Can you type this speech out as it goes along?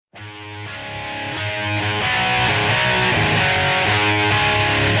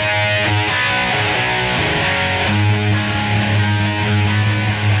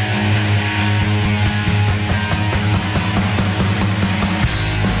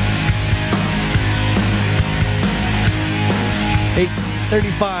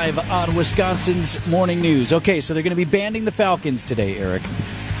8:35 on Wisconsin's Morning News. Okay, so they're going to be banning the Falcons today, Eric.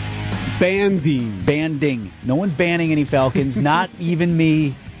 Banding. No one's banning any Falcons, not even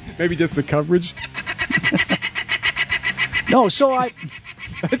me. Maybe just the coverage? No,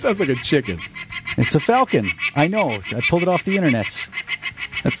 That sounds like a chicken. It's a falcon. I know. I pulled it off the internets.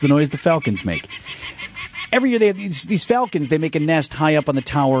 That's the noise the falcons make. Every year they have these falcons, they make a nest high up on the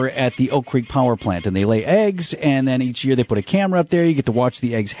tower at the Oak Creek power plant, and they lay eggs, and then each year they put a camera up there. You get to watch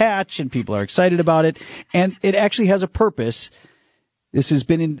the eggs hatch, and people are excited about it. And it actually has a purpose. This has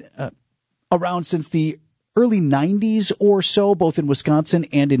been around since the early 90s or so, both in Wisconsin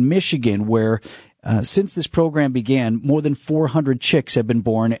and in Michigan, where since this program began, more than 400 chicks have been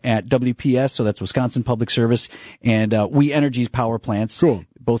born at WPS, so that's Wisconsin Public Service, and We Energy's power plants, cool.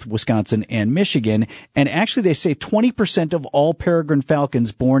 Both Wisconsin and Michigan. And actually, they say 20% of all peregrine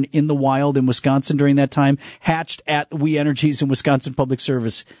falcons born in the wild in Wisconsin during that time hatched at We Energy's and Wisconsin Public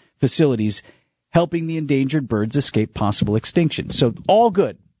Service facilities, helping the endangered birds escape possible extinction. So all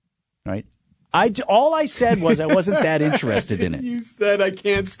good, right? All I said was I wasn't that interested in it. You said I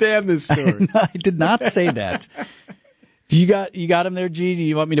can't stand this story. I did not say that. You got him there, G? Do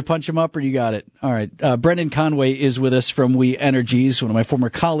you want me to punch him up, or you got it? All right. Brendan Conway is with us from We Energies, one of my former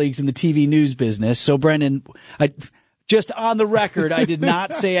colleagues in the TV news business. So, Brendan, just on the record, I did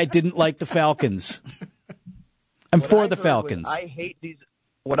not say I didn't like the Falcons. I'm for the Falcons. I hate these.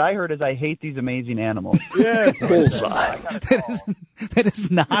 What I heard is I hate these amazing animals. Yeah, bullseye. That is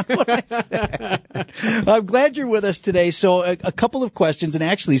not what I said. I'm glad you're with us today. So a couple of questions, and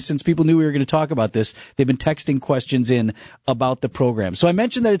actually, since people knew we were going to talk about this, they've been texting questions in about the program. So I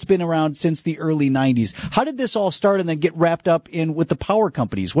mentioned that it's been around since the early 90s. How did this all start and then get wrapped up in with the power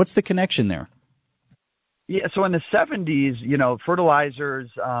companies? What's the connection there? Yeah, so in the 70s, fertilizers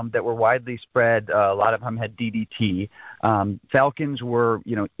that were widely spread, a lot of them had DDT. Falcons were,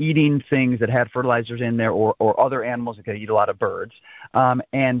 eating things that had fertilizers in there or other animals that could eat a lot of birds.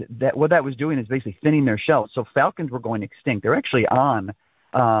 And what that was doing is basically thinning their shells. So falcons were going extinct. They're actually on,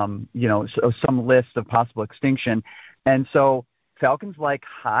 some list of possible extinction. And so falcons like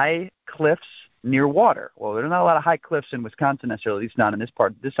high cliffs near water. Well, there's not a lot of high cliffs in Wisconsin necessarily, at least not in this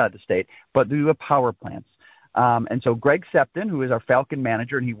side of the state, but we have power plants. And so Greg Septon, who is our Falcon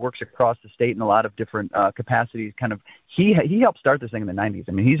manager, and he works across the state in a lot of different capacities, he helped start this thing in the 90s.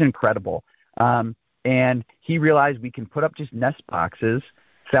 I mean, he's incredible. And he realized we can put up just nest boxes.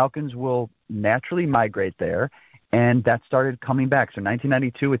 Falcons will naturally migrate there. And that started coming back. So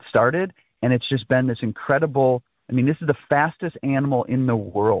 1992 it started, and it's just been this incredible. I mean, this is the fastest animal in the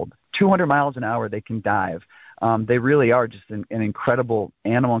world. 200 miles an hour they can dive. They really are just an incredible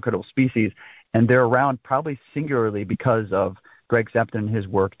animal, incredible species. And they're around probably singularly because of Greg Septon and his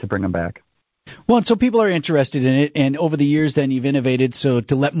work to bring them back. Well, and so people are interested in it, and over the years then you've innovated so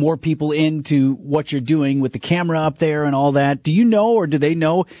to let more people into what you're doing with the camera up there and all that. Do you know, or do they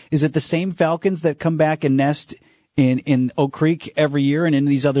know, is it the same falcons that come back and nest in Oak Creek every year and in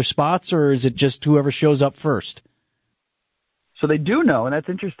these other spots, or is it just whoever shows up first? So they do know, and that's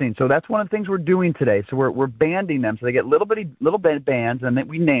interesting. So that's one of the things we're doing today. So we're banding them. So they get little bands, and then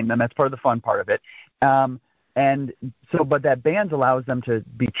we name them. That's part of the fun part of it. But that bands allows them to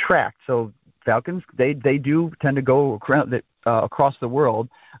be tracked. So falcons, they do tend to go across the world.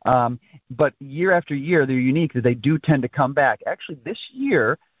 But year after year, they're unique that they do tend to come back. Actually, this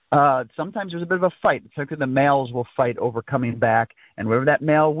year, sometimes there's a bit of a fight. So the males will fight over coming back, and whoever that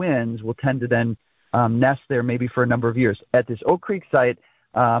male wins will tend to then nest there maybe for a number of years. At this Oak Creek site,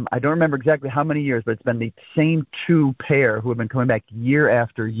 I don't remember exactly how many years, but it's been the same two pair who have been coming back year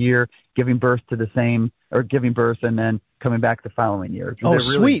after year, giving birth and then coming back the following year. Oh, really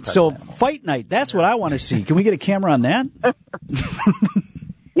sweet. So animals. Fight night, that's what I want to see. Can we get a camera on that?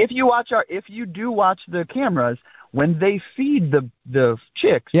 If you do watch the cameras, when they feed the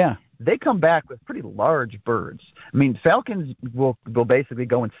chicks, yeah, they come back with pretty large birds. I mean, falcons will basically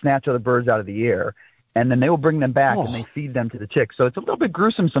go and snatch other birds out of the air, and then they will bring them back and they feed them to the chicks. So it's a little bit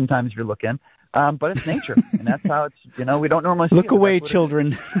gruesome sometimes if you're looking, but it's nature, and that's how it's. We don't normally see look away,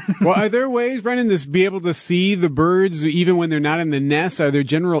 children. Well, are there ways, Brendan, to be able to see the birds even when they're not in the nest? Are there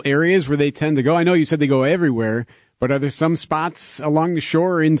general areas where they tend to go? I know you said they go everywhere, but are there some spots along the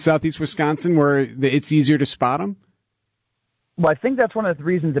shore in southeast Wisconsin where it's easier to spot them? Well, I think that's one of the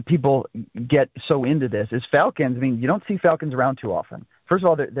reasons that people get so into this is falcons. I mean, you don't see falcons around too often. First of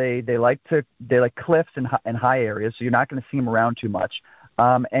all, they like cliffs and high areas, so you're not going to see them around too much.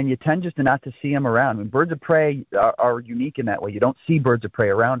 And you tend just not to see them around. I mean, birds of prey are unique in that way. You don't see birds of prey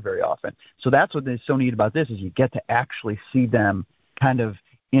around very often. So that's what is so neat about this is you get to actually see them kind of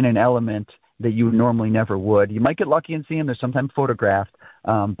in an element, that you normally never would. You might get lucky and see them. They're sometimes photographed.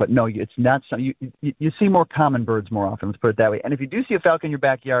 But no, it's not. You see more common birds more often. Let's put it that way. And if you do see a falcon in your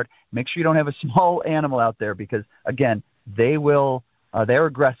backyard, make sure you don't have a small animal out there because, again, they will. They're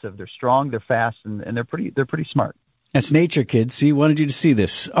aggressive. They're strong. They're fast, and they're pretty smart. That's nature, kids. See, wanted you to see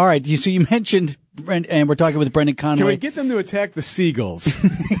this. All right. So you mentioned, and we're talking with Brendan Conway. Can we get them to attack the seagulls?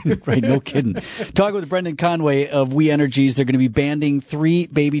 Right, no kidding. Talking with Brendan Conway of We Energies. They're going to be banding 3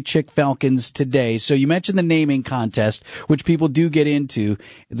 baby chick falcons today. So you mentioned the naming contest, which people do get into.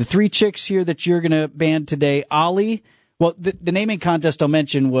 The 3 chicks here that you're going to band today, Ollie. Well, the naming contest I'll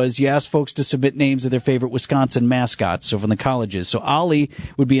mention was you asked folks to submit names of their favorite Wisconsin mascots, so from the colleges. So Ollie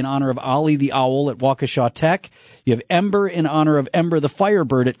would be in honor of Ollie the Owl at Waukesha Tech. You have Ember in honor of Ember the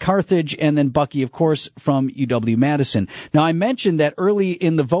Firebird at Carthage, and then Bucky, of course, from UW-Madison. Now, I mentioned that early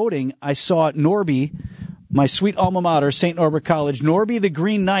in the voting, I saw Norby, my sweet alma mater, St. Norbert College, Norby the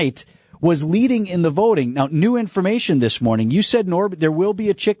Green Knight, was leading in the voting. Now, new information this morning. You said Norby, there will be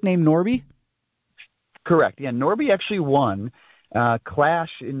a chick named Norby? Correct. Yeah, Norby actually won. Clash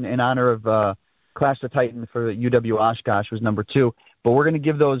in honor of Clash the Titan for UW Oshkosh was number 2. But we're going to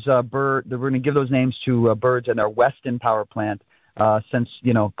give those we're going to give those names to birds in our Weston power plant since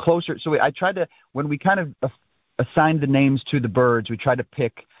closer. So I tried to, when we kind of assigned the names to the birds, we tried to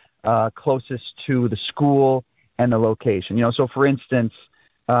pick closest to the school and the location. So for instance,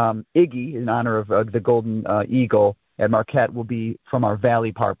 Iggy in honor of the golden eagle at Marquette will be from our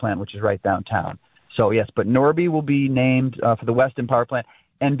Valley power plant, which is right downtown. So, yes, but Norby will be named for the Weston power plant.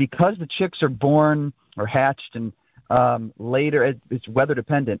 And because the chicks are born or hatched and later, it's weather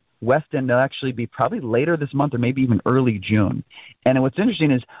dependent, Weston will actually be probably later this month or maybe even early June. And what's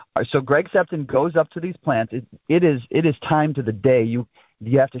interesting is, so Greg Septon goes up to these plants. It is time to the day. You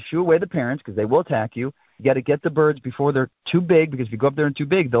have to shoo away the parents because they will attack you. You got to get the birds before they're too big, because if you go up there and too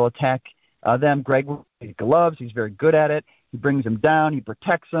big, they'll attack them. Greg will use gloves. He's very good at it. He brings them down. He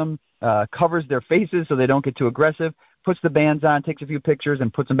protects them. Covers their faces so they don't get too aggressive, puts the bands on, takes a few pictures,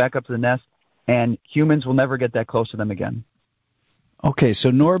 and puts them back up to the nest, and humans will never get that close to them again. Okay, so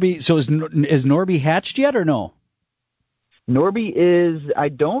Norby, is Norby hatched yet or no? Norby is, I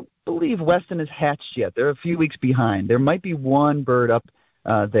don't believe Weston is hatched yet. They're a few weeks behind. There might be one bird up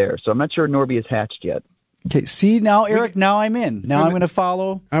there, so I'm not sure Norby is hatched yet. Okay, see, now, Eric, now I'm in. Now I'm going to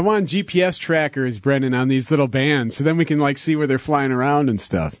follow. I want GPS trackers, Brendan, on these little bands, so then we can see where they're flying around and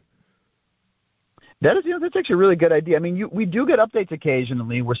stuff. That's actually a really good idea. I mean, we do get updates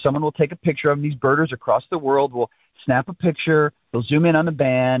occasionally where someone will take a picture of these birders across the world, will snap a picture, they'll zoom in on the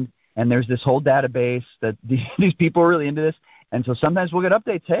band, and there's this whole database that these people are really into this. And so sometimes we'll get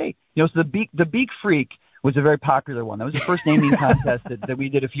updates. Hey, so the Beak Freak was a very popular one. That was the first naming contest that we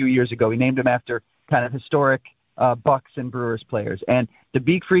did a few years ago. We named him after kind of historic Bucks and Brewers players. And the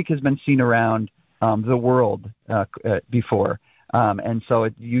Beak Freak has been seen around the world before. And so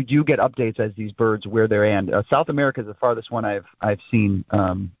you do get updates as these birds where they're in. South America is the farthest one I've seen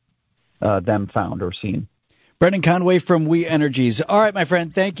them found or seen. Brendan Conway from We Energies. All right, my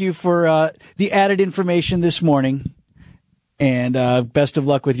friend, thank you for the added information this morning. And best of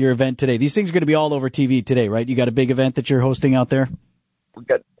luck with your event today. These things are going to be all over TV today, right? You got a big event that you're hosting out there? We've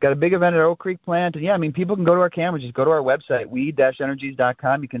got a big event at Oak Creek plant. And, yeah, I mean, people can go to our cameras. Just go to our website,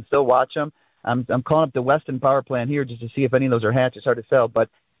 we-energies.com. You can still watch them. I'm calling up the Weston power plant here just to see if any of those are hatched. It's hard to tell, but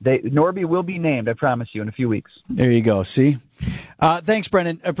Norby will be named, I promise you, in a few weeks. There you go. See? Thanks,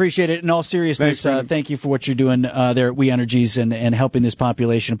 Brendan. Appreciate it. In all seriousness, thank you for what you're doing there at We Energies and helping this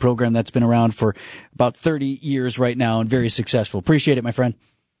population program that's been around for about 30 years right now and very successful. Appreciate it, my friend.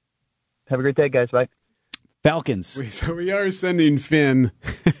 Have a great day, guys. Bye. Falcons. So we are sending Finn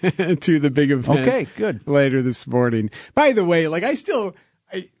to the big event. Okay, good. Later this morning. By the way,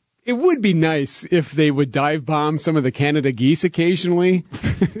 it would be nice if they would dive bomb some of the Canada geese occasionally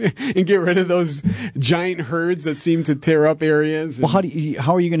and get rid of those giant herds that seem to tear up areas. Well, how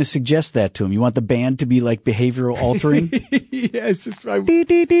are you going to suggest that to them? You want the band to be like behavioral altering? Yeah, it's just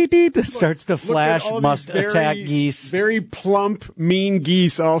that starts to flash, must attack geese. Very plump, mean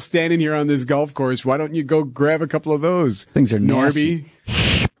geese all standing here on this golf course. Why don't you go grab a couple of those? Things are nasty.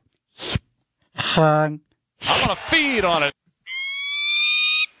 Norby. I'm going to feed on it.